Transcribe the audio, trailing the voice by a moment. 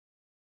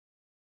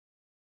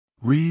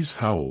Rees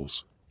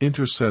Howells,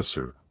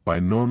 Intercessor, by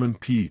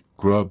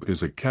Grubb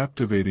is a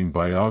captivating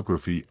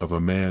biography of a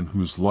man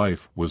whose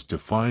life was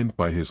defined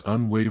by his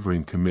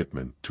unwavering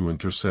commitment to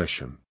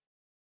intercession.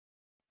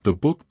 The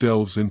book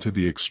delves into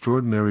the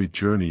extraordinary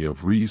journey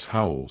of Rees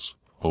Howells,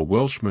 a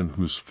Welshman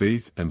whose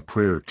faith and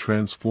prayer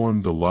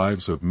transformed the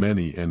lives of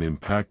many and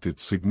impacted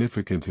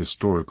significant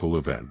historical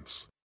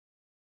events.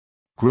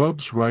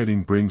 Grubb's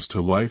writing brings to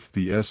life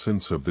the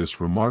essence of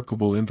this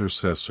remarkable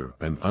intercessor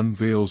and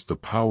unveils the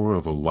power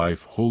of a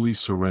life wholly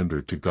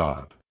surrendered to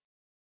God.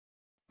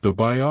 The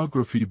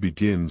biography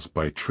begins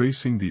by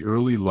tracing the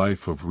early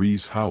life of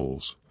Rees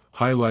Howells,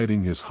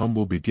 highlighting his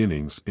humble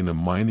beginnings in a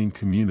mining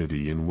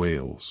community in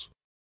Wales.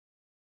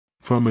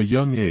 From a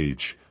young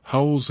age,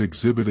 Howells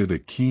exhibited a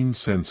keen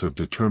sense of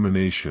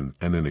determination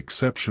and an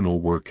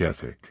exceptional work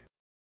ethic.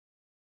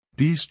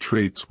 These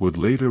traits would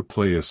later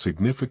play a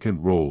significant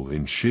role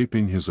in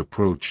shaping his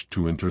approach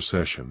to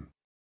intercession.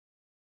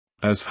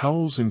 As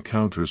Howells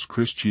encounters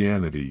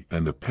Christianity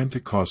and the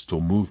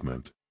Pentecostal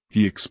movement,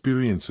 he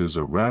experiences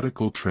a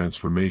radical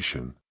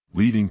transformation,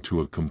 leading to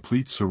a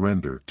complete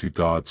surrender to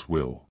God's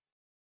will.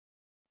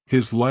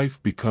 His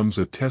life becomes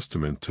a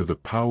testament to the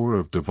power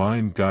of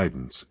divine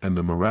guidance and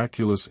the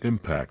miraculous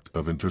impact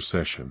of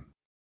intercession.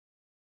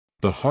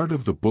 The heart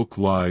of the book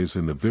lies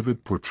in the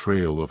vivid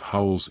portrayal of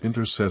Howells'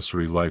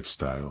 intercessory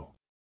lifestyle.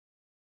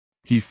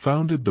 He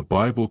founded the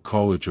Bible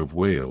College of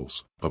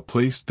Wales, a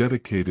place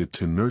dedicated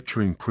to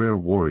nurturing prayer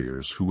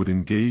warriors who would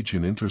engage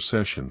in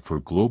intercession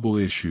for global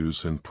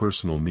issues and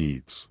personal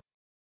needs.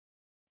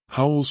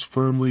 Howells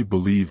firmly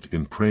believed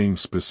in praying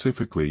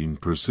specifically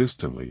and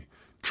persistently,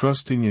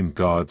 trusting in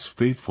God's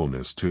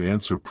faithfulness to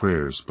answer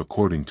prayers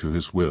according to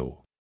His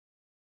will.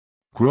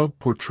 Grubb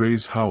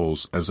portrays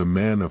Howells as a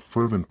man of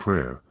fervent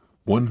prayer,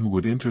 one who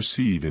would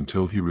intercede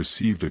until he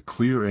received a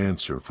clear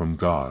answer from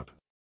God.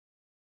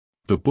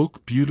 The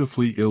book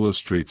beautifully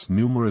illustrates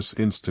numerous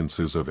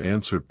instances of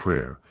answered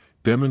prayer,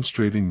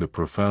 demonstrating the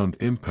profound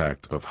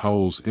impact of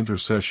Howells'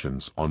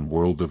 intercessions on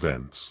world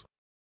events.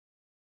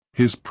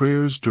 His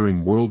prayers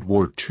during World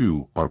War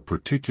II are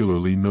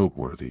particularly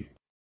noteworthy.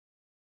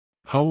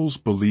 Howells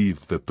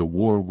believed that the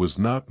war was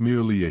not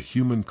merely a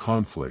human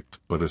conflict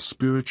but a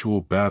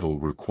spiritual battle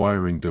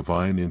requiring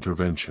divine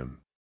intervention.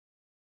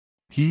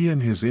 He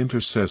and his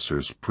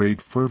intercessors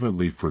prayed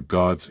fervently for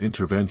God's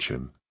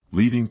intervention,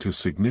 leading to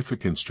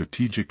significant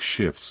strategic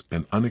shifts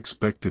and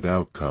unexpected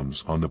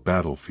outcomes on the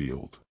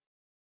battlefield.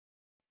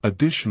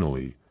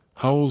 Additionally,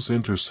 Howells'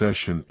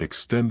 intercession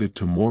extended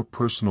to more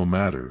personal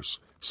matters,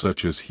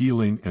 such as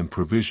healing and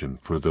provision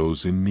for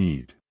those in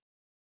need.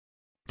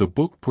 The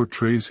book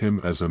portrays him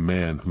as a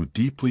man who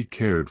deeply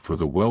cared for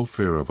the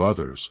welfare of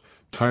others,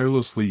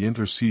 tirelessly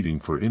interceding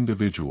for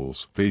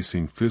individuals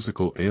facing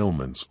physical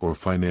ailments or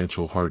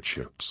financial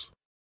hardships.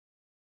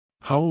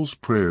 Howells'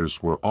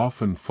 prayers were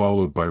often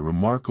followed by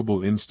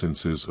remarkable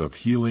instances of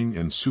healing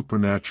and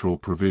supernatural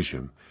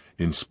provision,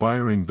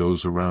 inspiring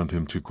those around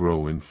him to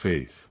grow in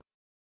faith.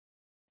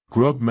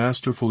 Grubb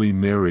masterfully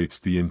narrates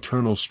the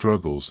internal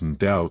struggles and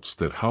doubts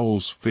that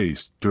Howells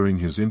faced during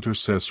his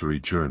intercessory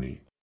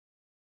journey.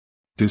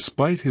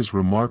 Despite his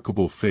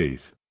remarkable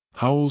faith,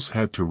 Howells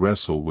had to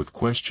wrestle with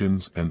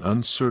questions and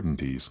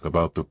uncertainties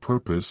about the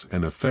purpose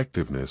and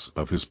effectiveness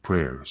of his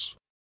prayers.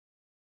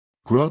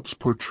 Grubb's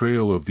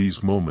portrayal of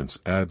these moments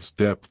adds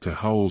depth to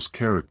Howells'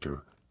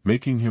 character,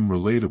 making him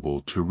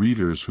relatable to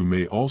readers who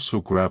may also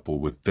grapple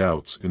with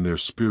doubts in their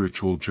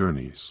spiritual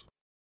journeys.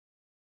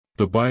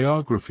 The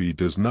biography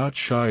does not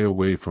shy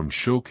away from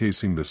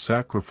showcasing the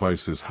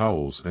sacrifices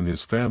Howells and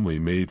his family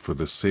made for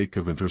the sake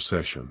of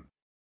intercession.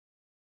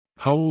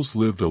 Howells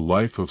lived a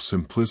life of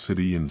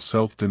simplicity and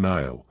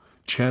self-denial,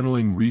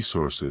 channeling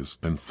resources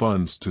and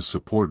funds to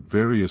support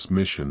various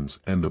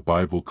missions and the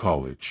Bible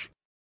College.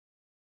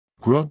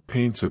 Grubb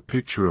paints a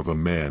picture of a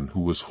man who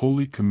was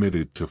wholly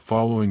committed to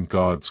following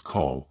God's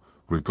call,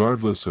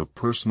 regardless of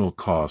personal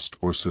cost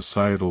or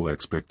societal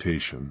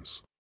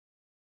expectations.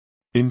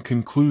 In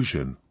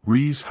conclusion,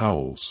 Rees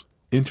Howells,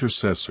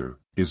 Intercessor,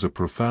 is a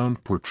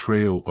profound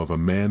portrayal of a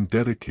man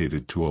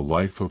dedicated to a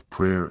life of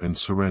prayer and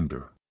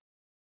surrender.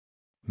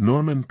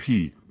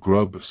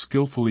 Grubb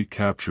skillfully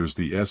captures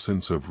the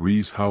essence of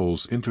Rees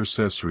Howells'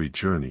 intercessory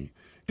journey,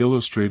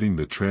 illustrating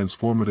the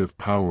transformative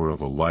power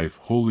of a life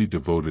wholly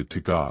devoted to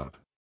God.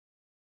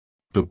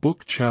 The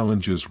book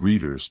challenges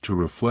readers to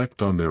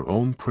reflect on their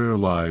own prayer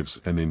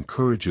lives and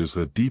encourages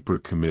a deeper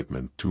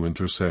commitment to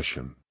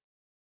intercession.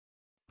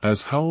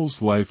 As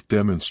Howells' life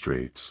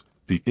demonstrates,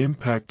 the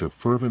impact of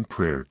fervent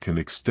prayer can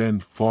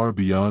extend far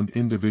beyond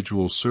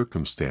individual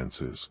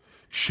circumstances,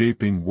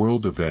 shaping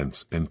world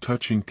events and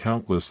touching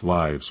countless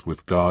lives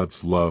with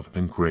God's love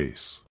and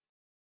grace.